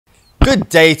Good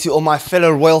day to all my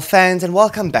fellow royal fans and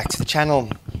welcome back to the channel.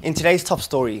 In today's top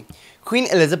story, Queen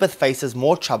Elizabeth faces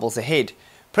more troubles ahead.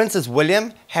 Princes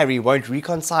William, Harry won't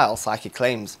reconcile psychic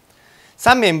claims.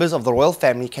 Some members of the royal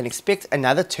family can expect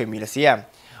another tumultuous year.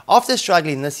 After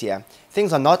struggling this year,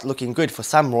 things are not looking good for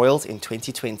some royals in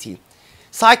 2020.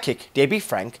 Psychic Debbie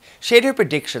Frank shared her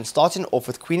prediction starting off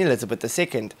with Queen Elizabeth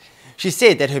II. She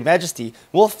said that Her Majesty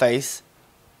will face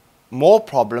more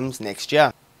problems next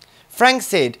year. Frank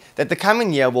said that the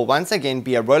coming year will once again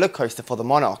be a roller coaster for the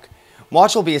monarch.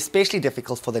 March will be especially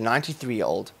difficult for the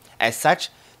 93-year-old. As such,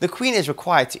 the Queen is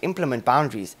required to implement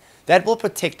boundaries that will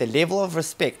protect the level of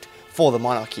respect for the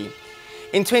monarchy.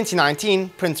 In 2019,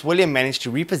 Prince William managed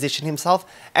to reposition himself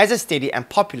as a steady and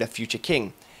popular future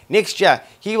king. Next year,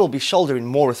 he will be shouldering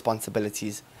more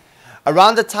responsibilities.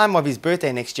 Around the time of his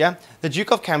birthday next year, the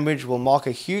Duke of Cambridge will mark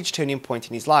a huge turning point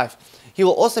in his life. He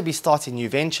will also be starting new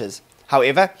ventures.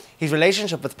 However, his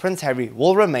relationship with Prince Harry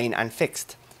will remain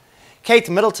unfixed. Kate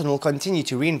Middleton will continue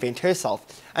to reinvent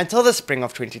herself until the spring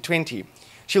of 2020.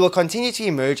 She will continue to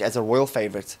emerge as a royal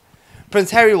favourite.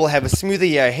 Prince Harry will have a smoother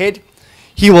year ahead.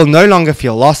 He will no longer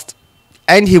feel lost,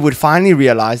 and he would finally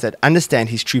realise and understand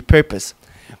his true purpose.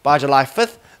 By July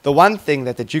 5th, the one thing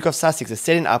that the Duke of Sussex is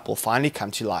setting up will finally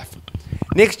come to life.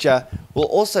 Next year will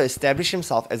also establish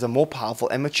himself as a more powerful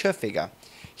and mature figure.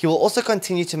 He will also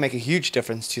continue to make a huge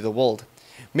difference to the world.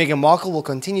 Meghan Markle will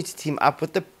continue to team up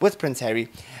with Prince Harry,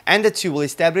 and the two will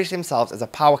establish themselves as a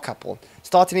power couple.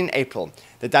 Starting in April,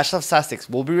 the Duchess of Sussex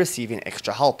will be receiving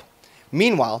extra help.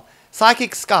 Meanwhile,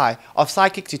 Psychic Sky of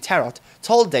Psychic to Tarot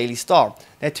told Daily Star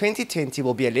that 2020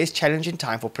 will be a less challenging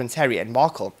time for Prince Harry and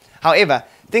Markle. However,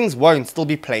 things won't still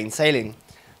be plain sailing.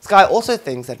 Sky also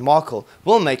thinks that Markle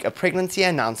will make a pregnancy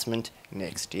announcement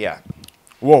next year.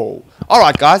 Whoa.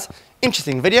 Alright guys,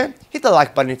 interesting video. Hit the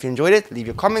like button if you enjoyed it, leave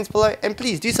your comments below, and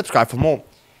please do subscribe for more.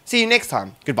 See you next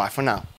time. Goodbye for now.